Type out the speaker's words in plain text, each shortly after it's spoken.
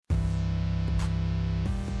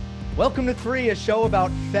Welcome to Three, a show about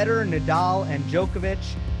Federer, Nadal, and Djokovic.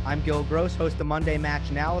 I'm Gil Gross, host of Monday Match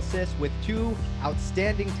Analysis, with two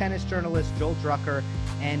outstanding tennis journalists, Joel Drucker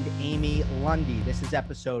and Amy Lundy. This is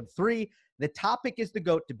episode 3. The topic is the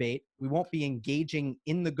GOAT debate. We won't be engaging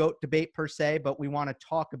in the GOAT debate per se, but we want to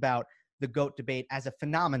talk about the GOAT debate as a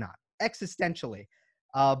phenomenon, existentially.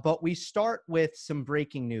 But we start with some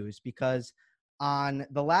breaking news because on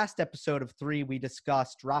the last episode of 3, we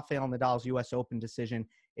discussed Rafael Nadal's U.S. Open decision.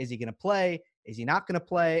 Is he going to play? Is he not going to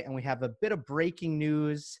play? And we have a bit of breaking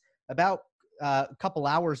news about a couple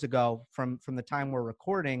hours ago from the time we're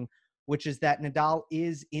recording, which is that Nadal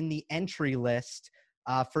is in the entry list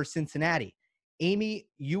for Cincinnati. Amy,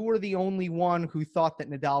 you were the only one who thought that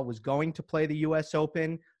Nadal was going to play the U.S.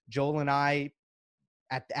 Open. Joel and I,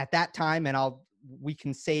 at that time, and we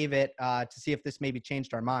can save it to see if this maybe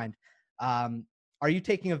changed our mind. Are you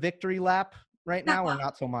taking a victory lap right now or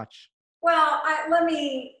not so much? Well, let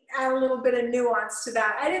me add a little bit of nuance to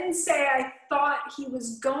that. I didn't say I thought he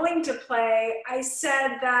was going to play. I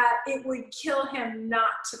said that it would kill him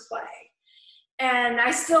not to play. And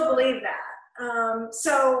I still believe that.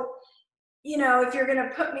 So, you know, if you're going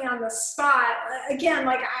to put me on the spot, again,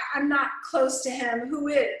 like I'm not close to him. Who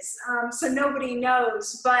is? So nobody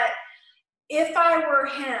knows. But if I were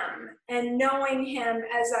him and knowing him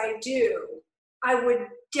as I do, I would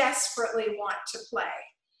desperately want to play.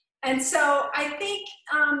 And so I think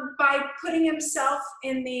by putting himself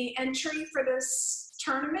in the entry for this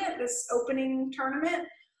tournament, this opening tournament,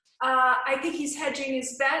 I think he's hedging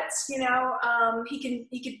his bets. You know, he can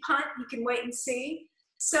punt, he can wait and see.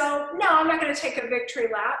 So no, I'm not going to take a victory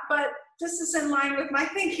lap, but this is in line with my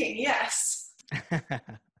thinking. Yes.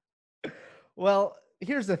 Well,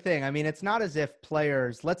 here's the thing. I mean, it's not as if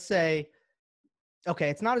players, it's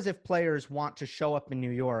not as if players want to show up in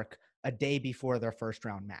New York a day before their first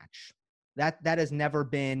round match. That has never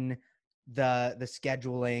been the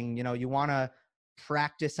scheduling. You know, you want to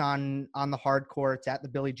practice on the hard courts at the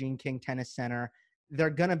Billie Jean King Tennis Center. They're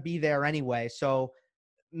going to be there anyway. So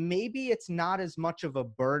maybe it's not as much of a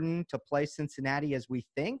burden to play Cincinnati as we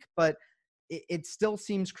think, but it still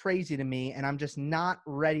seems crazy to me. And I'm just not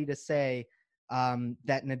ready to say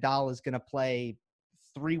that Nadal is going to play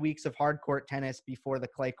 3 weeks of hard court tennis before the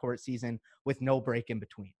clay court season with no break in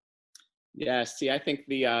between. Yeah, see, I think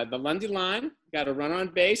the Lundy line got a run on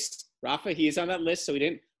base. Rafa, he's on that list, so he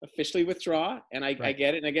didn't officially withdraw, and I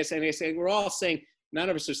get it. And I guess we're all saying, none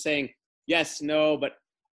of us are saying yes, no, but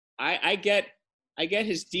I get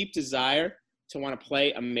his deep desire to want to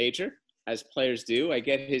play a major, as players do. I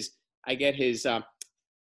get his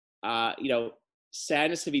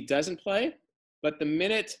sadness if he doesn't play. But the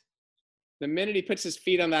minute he puts his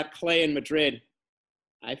feet on that clay in Madrid,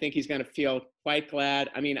 I think he's going to feel quite glad.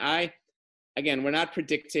 I mean, Again, we're not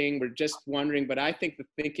predicting, we're just wondering, but I think the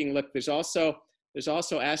thinking, look, there's also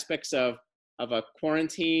aspects of a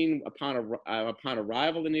quarantine upon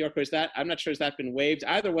arrival in New York. Or is that, I'm not sure, has that been waived?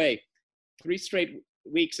 Either way, 3 straight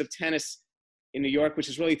weeks of tennis in New York, which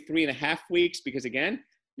is really 3.5 weeks, because again,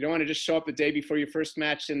 you don't want to just show up the day before your first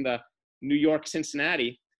match in the New York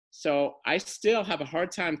Cincinnati. So I still have a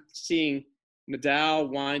hard time seeing Nadal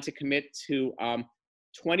wanting to commit to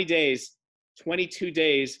 20 days, 22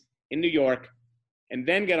 days in New York, and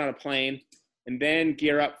then get on a plane, and then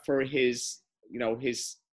gear up for his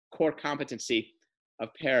core competency of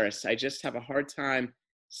Paris. I just have a hard time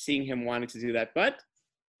seeing him wanting to do that, but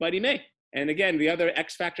he may. And again, the other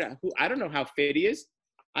X factor, who I don't know how fit he is.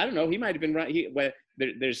 I don't know. He might have been right.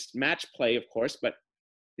 There's match play, of course, but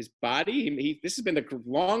his body. This has been the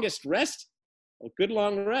longest rest, a good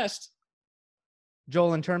long rest.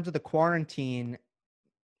 Joel, in terms of the quarantine,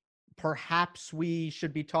 perhaps we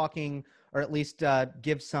should be talking, or at least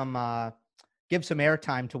give some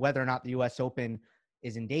airtime to whether or not the U.S. Open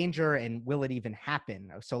is in danger and will it even happen.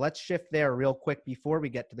 So let's shift there real quick before we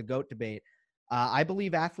get to the GOAT debate. I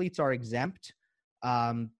believe athletes are exempt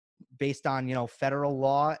based on federal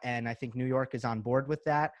law, and I think New York is on board with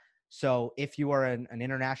that. So if you are an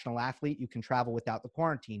international athlete, you can travel without the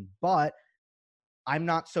quarantine. But I'm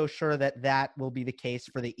not so sure that will be the case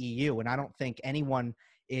for the EU, and I don't think anyone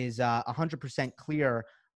is 100% clear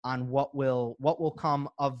on what will come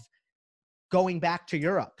of going back to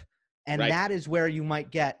Europe. And right. That is where you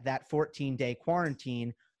might get that 14-day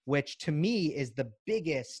quarantine, which to me is the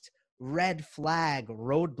biggest red flag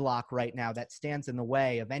roadblock right now that stands in the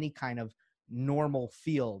way of any kind of normal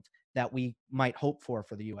field that we might hope for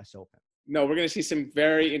the U.S. Open. No, we're going to see some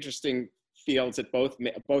very interesting fields at both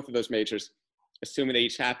of those majors, assuming they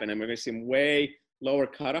each happen. And we're going to see some way lower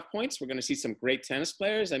cutoff points. We're going to see some great tennis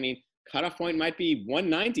players. I mean, cutoff point might be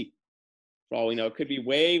 190. For all we know, it could be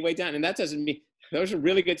way, way down. And that doesn't mean those are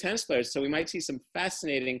really good tennis players. So we might see some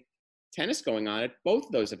fascinating tennis going on at both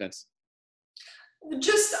of those events.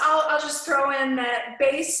 I'll just throw in that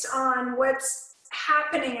based on what's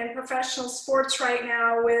happening in professional sports right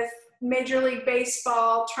now with Major League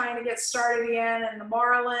Baseball trying to get started again, and the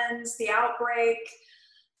Marlins, the outbreak,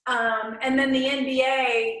 and then the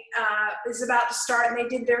NBA is about to start, and they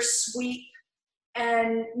did their sweep,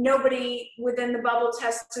 and nobody within the bubble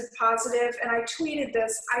tested positive. And I tweeted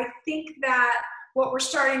this. I think that what we're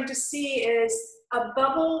starting to see is a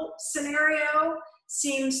bubble scenario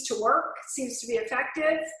seems to work, seems to be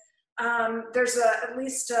effective. There's at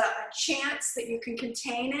least a chance that you can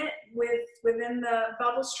contain it within the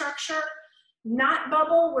bubble structure. Not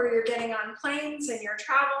bubble, where you're getting on planes and you're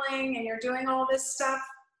traveling and you're doing all this stuff.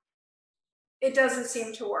 It doesn't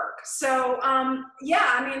seem to work. So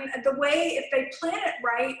yeah, I mean, the way, if they plan it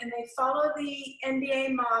right and they follow the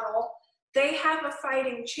NBA model, they have a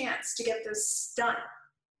fighting chance to get this done.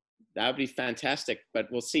 That would be fantastic, but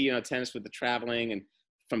we'll see, tennis with the traveling and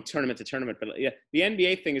from tournament to tournament. But yeah, the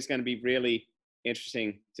NBA thing is going to be really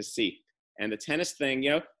interesting to see. And the tennis thing,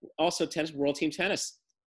 also tennis, World Team Tennis.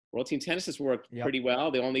 World Team Tennis has worked pretty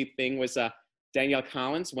well. The only thing was Danielle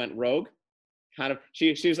Collins went rogue. Kind of,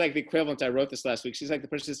 she was like the equivalent. I wrote this last week. She's like the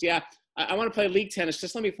person who says, yeah, I want to play league tennis.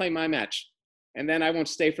 Just let me play my match. And then I won't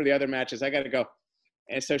stay for the other matches. I got to go.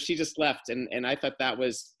 And so she just left. And I thought that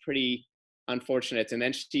was pretty unfortunate. And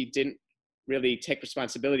then she didn't really take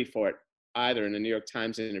responsibility for it either. In the New York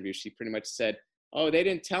Times interview, she pretty much said, oh, they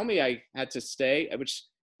didn't tell me I had to stay, which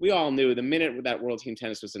we all knew. The minute that World Team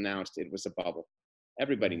Tennis was announced, it was a bubble.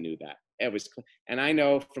 Everybody knew that. It was, and I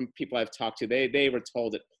know from people I've talked to, they were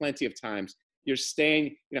told it plenty of times. You're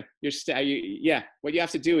staying, what you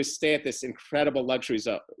have to do is stay at this incredible luxury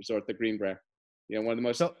resort, the Green Brier. One of the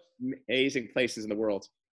most amazing places in the world.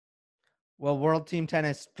 Well, World Team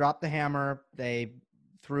Tennis dropped the hammer. They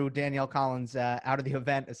threw Danielle Collins out of the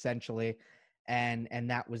event, essentially, and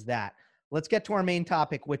that was that. Let's get to our main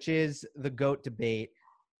topic, which is the GOAT debate.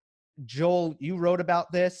 Joel, you wrote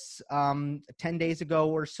about this 10 days ago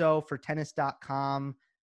or so for tennis.com.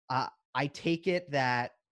 I take it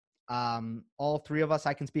that all three of us,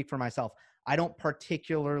 I can speak for myself, I don't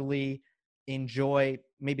particularly enjoy,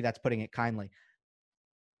 maybe that's putting it kindly,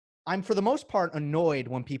 I'm for the most part annoyed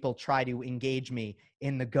when people try to engage me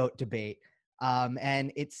in the GOAT debate.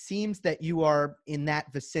 And it seems that you are in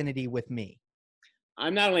that vicinity with me.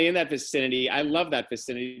 I'm not only in that vicinity, I love that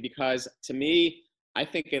vicinity because to me,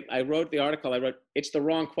 I wrote the article, it's the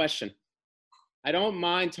wrong question. I don't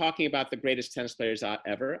mind talking about the greatest tennis players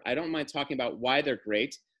ever. I don't mind talking about why they're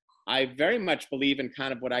great. I very much believe in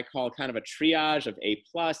kind of what I call kind of a triage of A+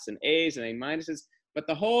 and A's and A minuses, but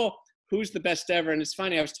the whole who's the best ever, and it's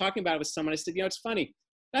funny, I was talking about it with someone, I said, it's funny,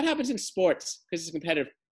 that happens in sports because it's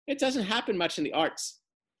competitive. It doesn't happen much in the arts.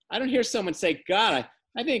 I don't hear someone say, God,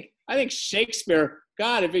 I think Shakespeare,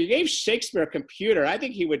 God, if he gave Shakespeare a computer, I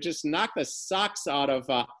think he would just knock the socks out of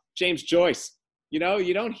James Joyce. You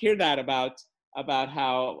don't hear that about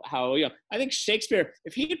how I think Shakespeare,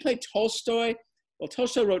 if he had played Tolstoy, well,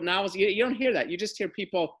 Tolstoy wrote novels. You don't hear that. You just hear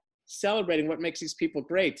people celebrating what makes these people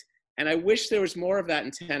great. And I wish there was more of that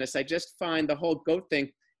in tennis. I just find the whole GOAT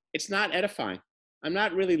thing, it's not edifying. I'm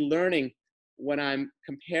not really learning when I'm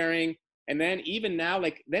comparing. And then even now,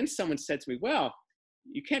 then someone said to me, well,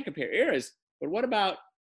 you can't compare eras, but what about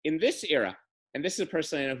in this era? And this is a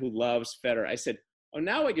person I know who loves Federer. I said, oh,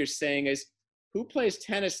 now what you're saying is who plays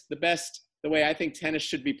tennis the best, the way I think tennis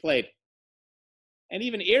should be played? And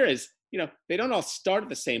even eras, they don't all start at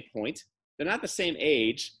the same point. They're not the same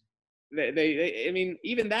age. Even in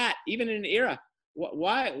an era,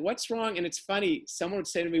 what's wrong? And it's funny, someone would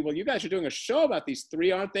say to me, well, you guys are doing a show about these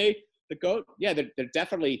three, aren't they? The GOAT? Yeah, they're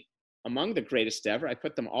definitely among the greatest ever. I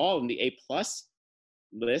put them all in the A+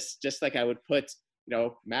 list, just like I would put,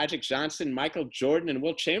 Magic Johnson, Michael Jordan, and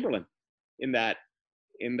Wilt Chamberlain in that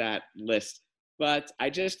list. But I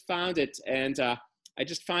just found it, and I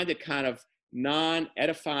just find it kind of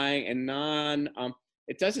non-edifying and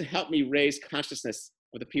it doesn't help me raise consciousness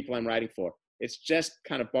of the people I'm writing for. It's just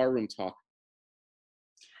kind of barroom talk.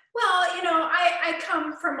 Well, I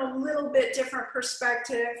come from a little bit different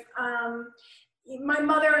perspective. My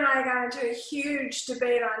mother and I got into a huge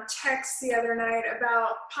debate on text the other night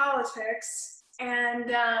about politics.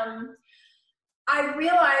 And I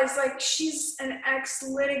realized she's an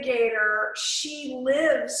ex-litigator. She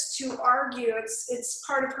lives to argue. It's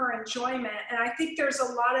part of her enjoyment. And I think there's a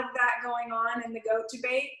lot of that going on in the GOAT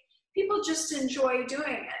debate. People just enjoy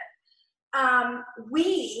doing it.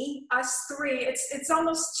 Us three, it's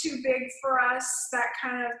almost too big for us, that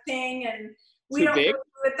kind of thing. And we don't do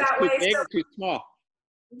it that way. Too big or too small?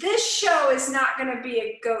 this show is not going to be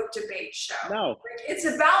a GOAT debate show. No. Like, it's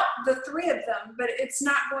about the three of them, but it's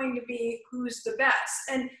not going to be who's the best.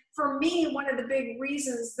 And for me, one of the big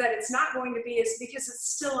reasons that it's not going to be is because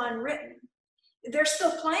it's still unwritten. They're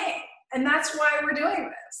still playing, and that's why we're doing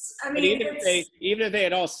this. I mean, even if they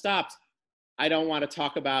had all stopped, I don't want to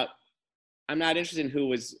talk about. I'm not interested in who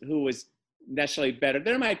was necessarily better.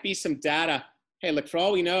 There might be some data. Hey, look, for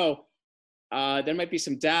all we know, there might be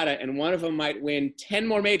some data, and one of them might win 10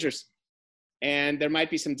 more majors, and there might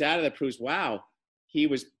be some data that proves, wow,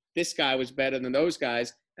 this guy was better than those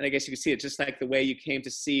guys. And I guess you can see it just like the way you came to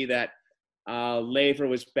see that Laver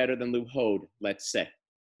was better than Lou Hode, let's say,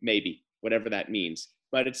 maybe, whatever that means.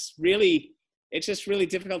 But it's just really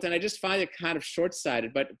difficult, and I just find it kind of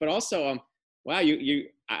short-sighted. But also, wow,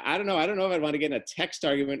 I don't know if I'd want to get in a text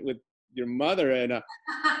argument with your mother and a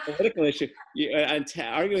political issue.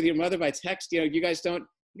 Argue with your mother by text. You guys don't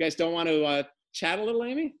want to chat a little,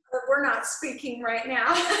 Amy? We're not speaking right now.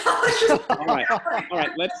 All right.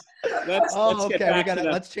 Let's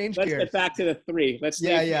change gears. Let's get back to the three. Here's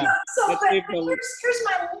my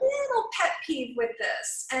little pet peeve with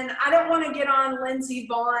this, and I don't want to get on Lindsey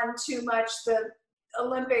Vonn too much, the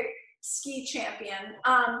Olympic ski champion,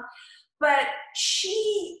 but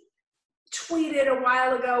she tweeted a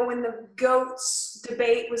while ago when the GOATs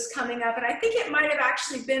debate was coming up, and I think it might have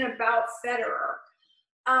actually been about Federer.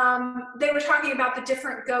 They were talking about the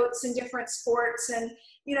different GOATs in different sports, and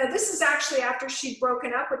this is actually after she'd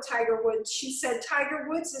broken up with Tiger Woods. She said, Tiger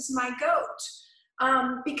Woods is my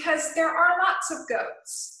GOAT, because there are lots of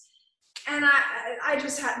GOATs. And I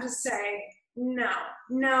just had to say, no.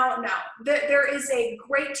 There is a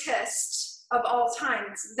greatest of all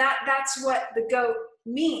times. That's what the GOAT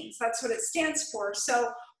means. That's what it stands for.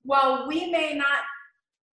 So while we may not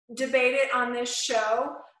debate it on this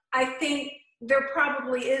show, I think there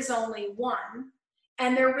probably is only one,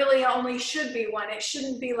 and there really only should be one. It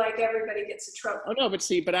shouldn't be like everybody gets a trophy. Oh no,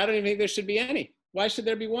 but I don't even think there should be any. Why should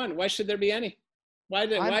there be one? Why should there be any?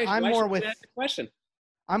 I'm more with the question.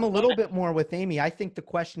 I'm a little bit more with Amy. I think the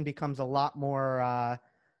question becomes a lot more,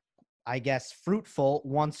 fruitful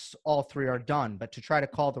once all three are done. But to try to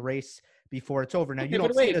call the race before it's over. Now, you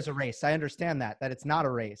don't see it as a race. I understand that it's not a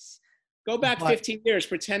race. Go back 15 years.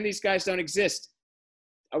 Pretend these guys don't exist.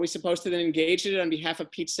 Are we supposed to then engage in it on behalf of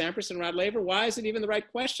Pete Sampras and Rod Laver? Why is it even the right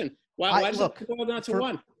question? Why does it boil down to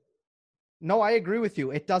one? No, I agree with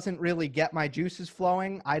you. It doesn't really get my juices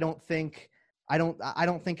flowing. I don't think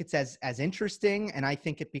it's as interesting. And I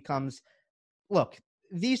think it becomes, look,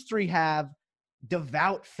 these three have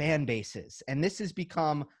devout fan bases, and this has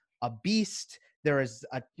become a beast. There is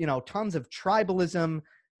tons of tribalism.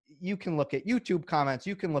 You can look at YouTube comments.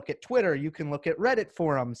 You can look at Twitter. You can look at Reddit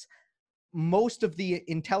forums. Most of the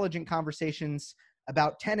intelligent conversations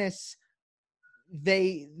about tennis,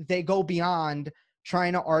 they go beyond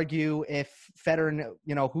trying to argue if Federer,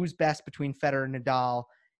 who's best between Federer, Nadal,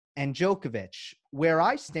 and Djokovic. Where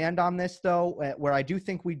I stand on this, though, where I do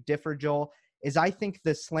think we differ, Joel, is I think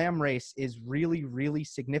the slam race is really, really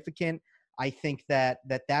significant. I think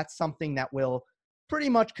that's something that will pretty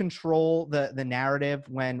much control the narrative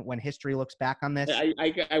when history looks back on this.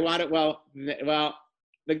 I want it. Well,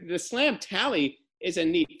 the slam tally is a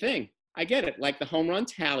neat thing. I get it. Like the home run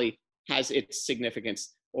tally has its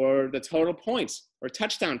significance, or the total points, or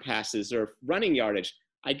touchdown passes, or running yardage.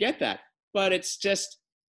 I get that, but it's just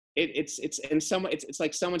it's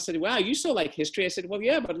like someone said, "Wow, you so like history." I said, "Well,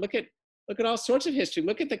 yeah, but look at all sorts of history.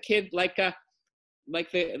 Look at the kid like the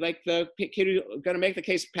kid who's going to make the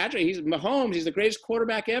case, Patrick. He's Mahomes. He's the greatest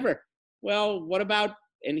quarterback ever. Well, what about?"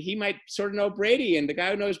 And he might sort of know Brady, and the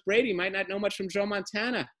guy who knows Brady might not know much from Joe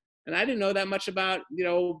Montana. And I didn't know that much about,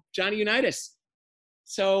 Johnny Unitas.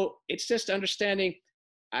 So it's just understanding.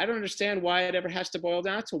 I don't understand why it ever has to boil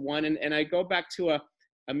down to one. And I go back to a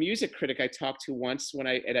music critic I talked to once and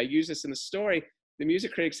I use this in the story. The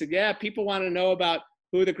music critic said, yeah, people want to know about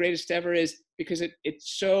who the greatest ever is because it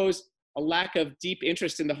shows a lack of deep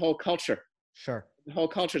interest in the whole culture. Sure. The whole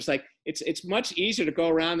culture. It's like, it's much easier to go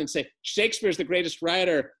around and say, Shakespeare's the greatest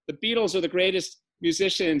writer, the Beatles are the greatest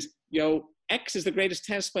musicians, X is the greatest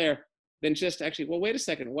tennis player, than just actually, well, wait a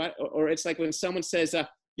second, what? Or it's like when someone says,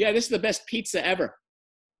 yeah, this is the best pizza ever.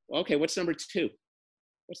 Well, okay, what's number two?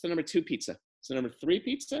 What's the number two pizza? Is the number three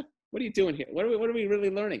pizza? What are you doing here? What are we really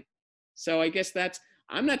learning? So I guess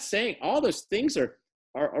I'm not saying all those things are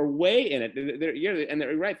way in it.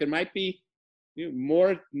 They're right. There might be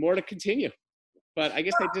more to continue. But I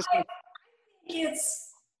guess I think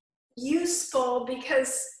it's useful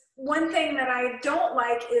because one thing that I don't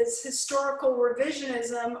like is historical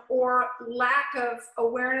revisionism or lack of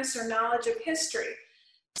awareness or knowledge of history.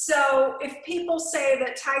 So if people say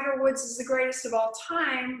that Tiger Woods is the greatest of all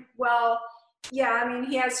time, well, yeah, I mean,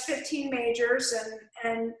 he has 15 majors,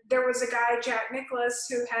 and there was a guy, Jack Nicklaus,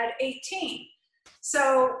 who had 18.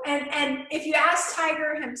 So, and if you ask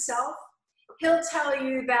Tiger himself, he'll tell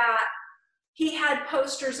you that he had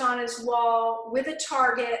posters on his wall with a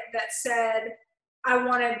target that said, I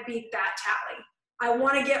want to beat that tally. I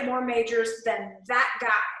want to get more majors than that guy.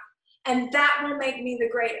 And that will make me the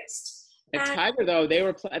greatest. And Tiger, though, they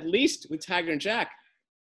were, at least with Tiger and Jack,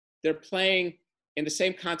 they're playing in the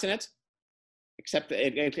same continent, except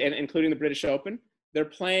including the British Open. They're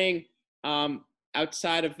playing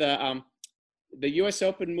outside of the U.S.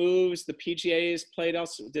 Open moves. The PGA is played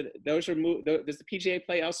elsewhere. Does the PGA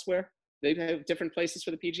play elsewhere? They have different places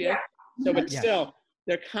for the PGA. Yeah. So, but still,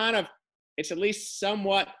 they're kind of. It's at least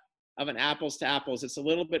somewhat of an apples to apples. It's a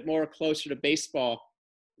little bit more closer to baseball,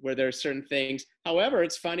 where there are certain things. However,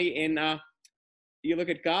 it's funny you look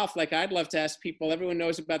at golf, like I'd love to ask people, everyone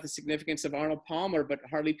knows about the significance of Arnold Palmer, but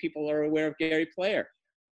hardly people are aware of Gary Player.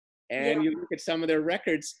 And you look at some of their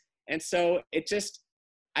records. And so it just,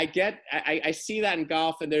 I see that in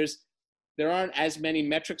golf, and there aren't as many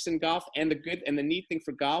metrics in golf. And the neat thing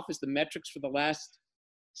for golf is the metrics for the last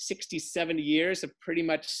 60, 70 years have pretty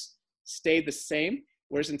much stayed the same.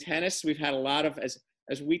 Whereas in tennis, we've had a lot of,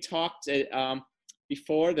 as we talked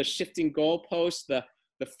before, the shifting goalposts, the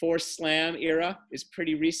forced slam era is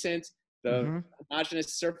pretty recent. The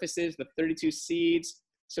homogeneous surfaces, the 32 seeds.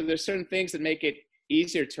 So there's certain things that make it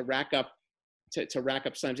easier to rack up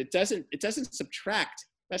slams. It doesn't subtract.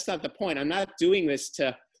 That's not the point. I'm not doing this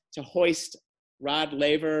to hoist Rod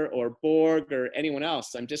Laver or Borg or anyone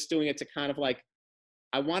else. I'm just doing it to kind of like,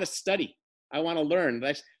 I want to study. I want to learn.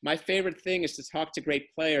 My favorite thing is to talk to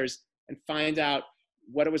great players and find out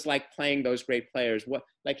what it was like playing those great players.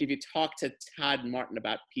 Like if you talk to Todd Martin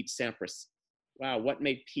about Pete Sampras, wow, what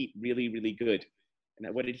made Pete really, really good?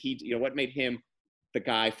 And what made him the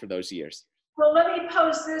guy for those years? Well, let me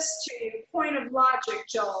pose this to you. Point of logic,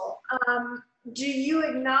 Joel. Do you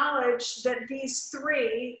acknowledge that these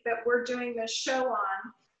three that we're doing this show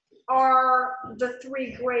on are the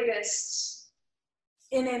three greatest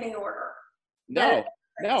in any order? No,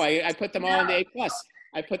 I put them all in the A+.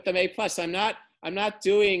 I put them A+. I'm not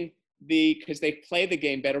doing because they play the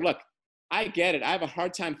game better. Look, I get it. I have a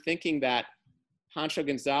hard time thinking that Pancho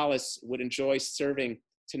Gonzalez would enjoy serving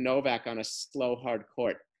to Novak on a slow, hard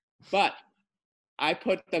court. But I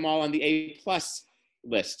put them all on the A+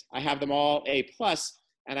 list. I have them all A+,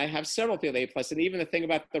 and I have several people A+. And even the thing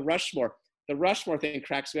about the Rushmore thing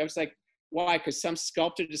cracks me up. It's like, why? Because some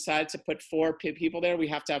sculptor decided to put 4 people there. We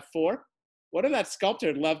have to have 4. What if that sculptor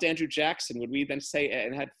had loved Andrew Jackson? Would we then say,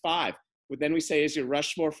 and had 5? Would then we say, is your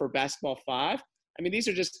Rushmore for basketball 5? I mean, these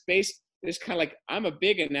are just based, it's kind of like, I'm a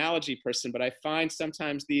big analogy person, but I find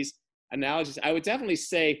sometimes these analogies, I would definitely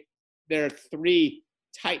say there are 3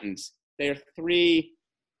 titans. There are 3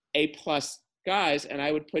 A+ guys, and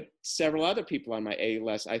I would put several other people on my A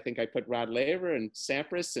list. I think I put Rod Laver and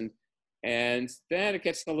Sampras, and then it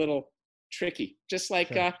gets a little tricky. Just like,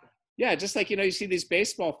 sure. Just like, you see these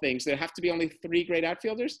baseball things. There have to be only 3 great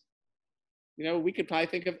outfielders. We could probably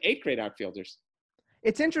think of 8 great outfielders.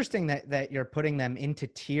 It's interesting that you're putting them into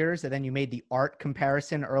tiers, and then you made the art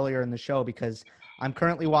comparison earlier in the show, because I'm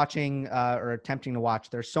currently watching or attempting to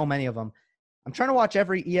watch. There's so many of them. I'm trying to watch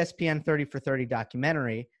every ESPN 30 for 30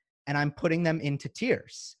 documentary, and I'm putting them into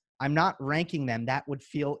tiers. I'm not ranking them. That would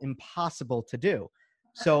feel impossible to do.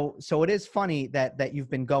 So it is funny that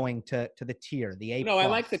you've been going to the tier, the A+. No, I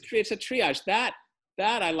like it's a triage. That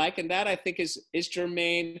I like, and that I think is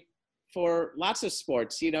germane for lots of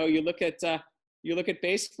sports. You look at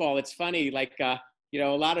baseball. It's funny, like a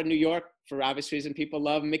lot of New York, for obvious reason, people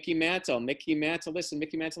love Mickey Mantle. Mickey Mantle this and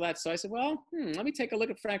Mickey Mantle that. So I said, well, let me take a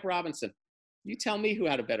look at Frank Robinson. You tell me who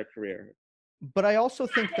had a better career. But I also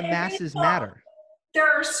think the masses matter. There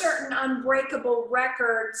are certain unbreakable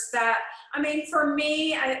records that, for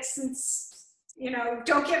me,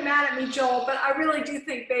 don't get mad at me, Joel, but I really do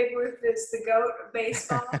think Babe Ruth is the GOAT of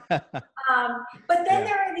baseball. But then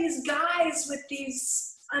there are these guys with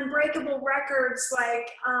these unbreakable records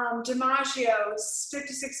like DiMaggio's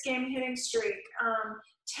 56-game hitting streak,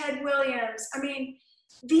 Ted Williams.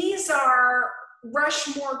 These are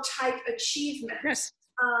Rushmore-type achievements. Yes.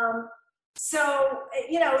 So,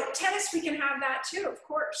 tennis, we can have that too, of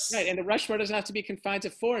course. Right, and the Rushmore doesn't have to be confined to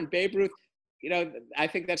 4. And Babe Ruth, I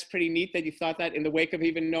think that's pretty neat that you thought that in the wake of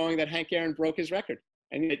even knowing that Hank Aaron broke his record.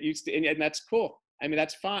 And that's cool.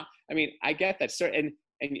 That's fine. I get that. And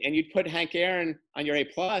you'd put Hank Aaron on your A+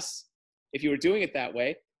 if you were doing it that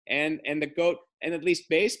way. And the GOAT, and at least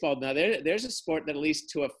baseball. Now, there's a sport that, at least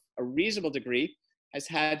to a reasonable degree, has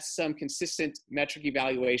had some consistent metric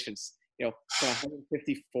evaluations. From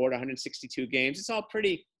 154 to 162 games. It's all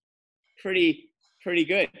pretty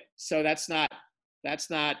good. So that's not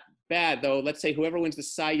bad, though. Let's say whoever wins the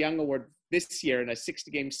Cy Young Award this year in a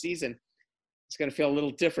 60-game season, it's going to feel a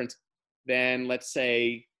little different than, let's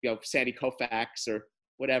say, Sandy Koufax or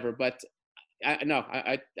whatever. But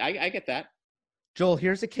I get that. Joel,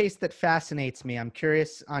 here's a case that fascinates me. I'm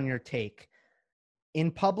curious on your take.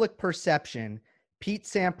 In public perception, Pete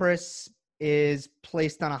Sampras is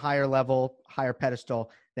placed on a higher level, higher pedestal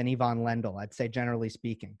than Ivan Lendl, I'd say, generally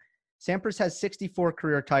speaking. Sampras has 64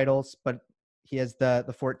 career titles, but he has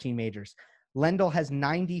the 14 majors. Lendl has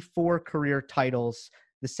 94 career titles,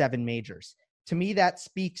 the 7 majors. To me, that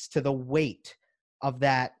speaks to the weight of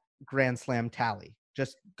that Grand Slam tally,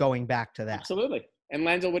 just going back to that. Absolutely. And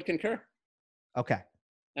Lendl would concur. Okay.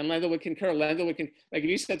 And Lendl would concur. Like if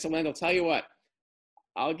you said to Lendl, tell you what,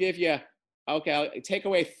 I'll take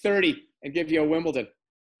away 30 and give you a Wimbledon.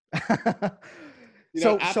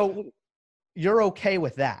 So you're okay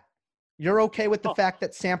with that? You're okay with the fact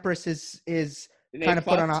that Sampras is kind of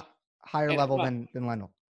put on a higher level than Lendl?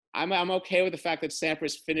 I'm okay with the fact that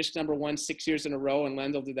Sampras finished number 1 6 years in a row, and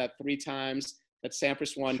Lendl did that 3 times. That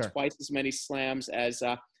Sampras won twice as many slams as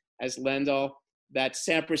Lendl. That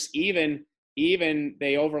Sampras even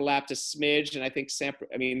they overlapped a smidge, and I think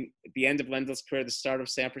at the end of Lendl's career, the start of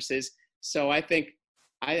Sampras's. So I think,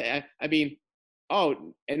 and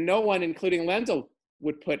no one, including Lendl,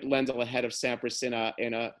 would put Lendl ahead of Sampras in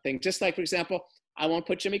a thing. Just like, for example, I won't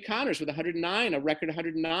put Jimmy Connors with a record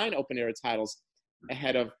 109 open era titles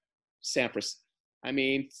ahead of Sampras.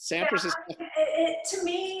 Sampras is. To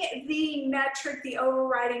me, the metric, the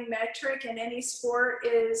overriding metric in any sport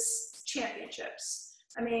is championships.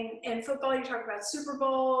 In football, you talk about Super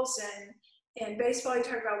Bowls, and in baseball, you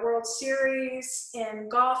talk about World Series. In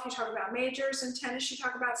golf, you talk about majors. In tennis, you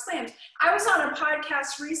talk about slams. I was on a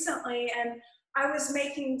podcast recently, and I was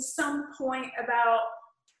making some point about,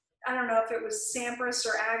 I don't know if it was Sampras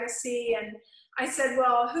or Agassi, and I said,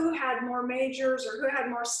 well, who had more majors or who had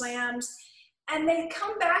more slams? And they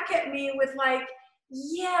come back at me with like,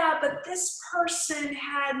 yeah, but this person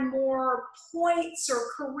had more points or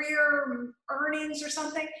career earnings or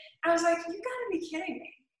something. I was like, you gotta be kidding me.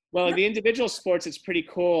 Well, in the individual sports, it's pretty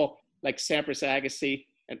cool, like Sampras, Agassi.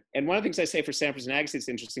 And one of the things I say for Sampras and Agassi is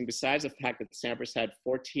interesting, besides the fact that Sampras had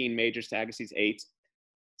 14 majors to Agassi's 8,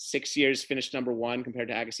 6 years finished number 1 compared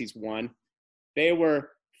to Agassi's 1. They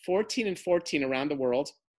were 14-14 around the world.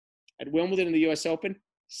 At Wimbledon and the US Open,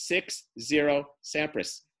 6-0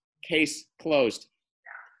 Sampras. Case closed.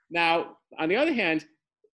 Now, on the other hand,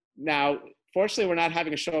 fortunately, we're not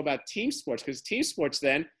having a show about team sports, because team sports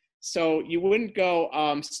then, so you wouldn't go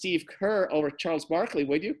Steve Kerr over Charles Barkley,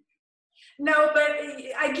 would you? No, but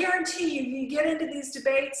I guarantee you get into these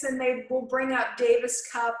debates and they will bring up Davis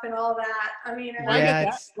Cup and all that.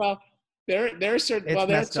 There are certain.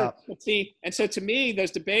 And so to me,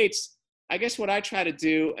 those debates, I guess what I try to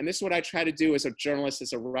do, and this is what I try to do as a journalist,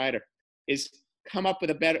 as a writer, is come up with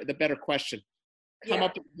the better question. Come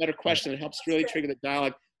up with a better question that helps really trigger the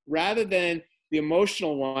dialogue, rather than the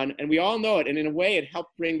emotional one. And we all know it. And in a way, it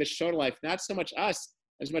helped bring the show to life. Not so much us,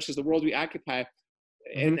 as much as the world we occupy.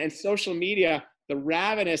 And social media, the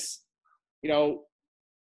ravenous,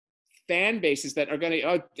 fan bases that are going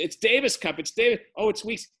to, it's Davis Cup, it's Davis, it's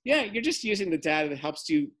Weeks. Yeah, you're just using the data that helps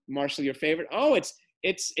you marshal your favorite.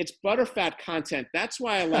 It's butterfat content. That's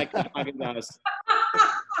why I like the Haagen-Dazs.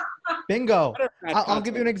 Bingo. I'll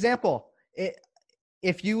give you an example.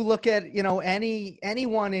 If you look at,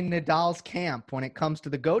 anyone in Nadal's camp when it comes to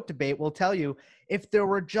the GOAT debate will tell you, if there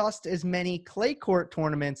were just as many clay court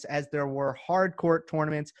tournaments as there were hard court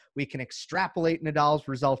tournaments, we can extrapolate Nadal's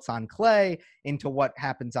results on clay into what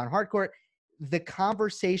happens on hard court. The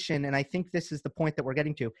conversation, and I think this is the point that we're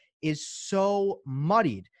getting to, is so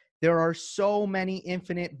muddied. There are so many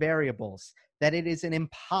infinite variables that it is an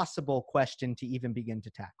impossible question to even begin to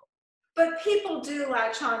tackle. But people do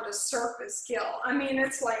latch on to surface skill.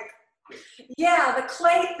 It's like, the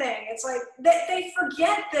clay thing. It's like they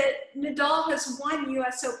forget that Nadal has won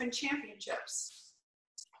U.S. Open championships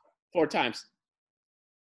 4 times.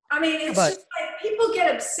 Just like people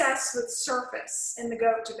get obsessed with surface in the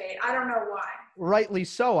GOAT debate. I don't know why. Rightly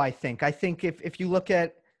so, I think. I think if you look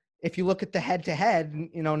at the head-to-head,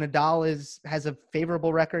 Nadal has a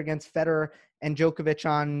favorable record against Federer and Djokovic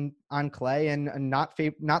on clay, and a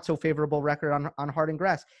not so favorable record on hard and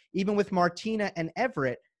grass. Even with Martina and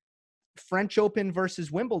Everett, French Open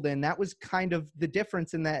versus Wimbledon, that was kind of the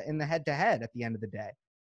difference in the head-to-head at the end of the day.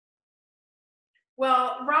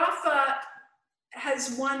 Well, Rafa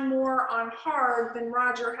has won more on hard than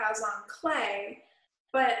Roger has on clay.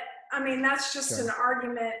 But I mean, that's just Sure. an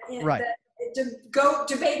argument Right. that goat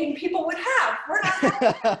debating people would have. We're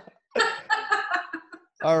not.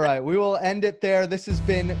 All right, we will end it there. This has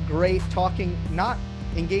been great talking, not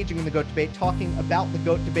engaging in the GOAT debate, talking about the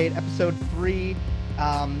GOAT debate, episode 3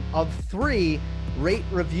 of 3. Rate,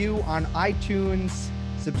 review on iTunes,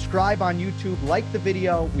 subscribe on YouTube, like the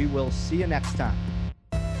video. We will see you next time.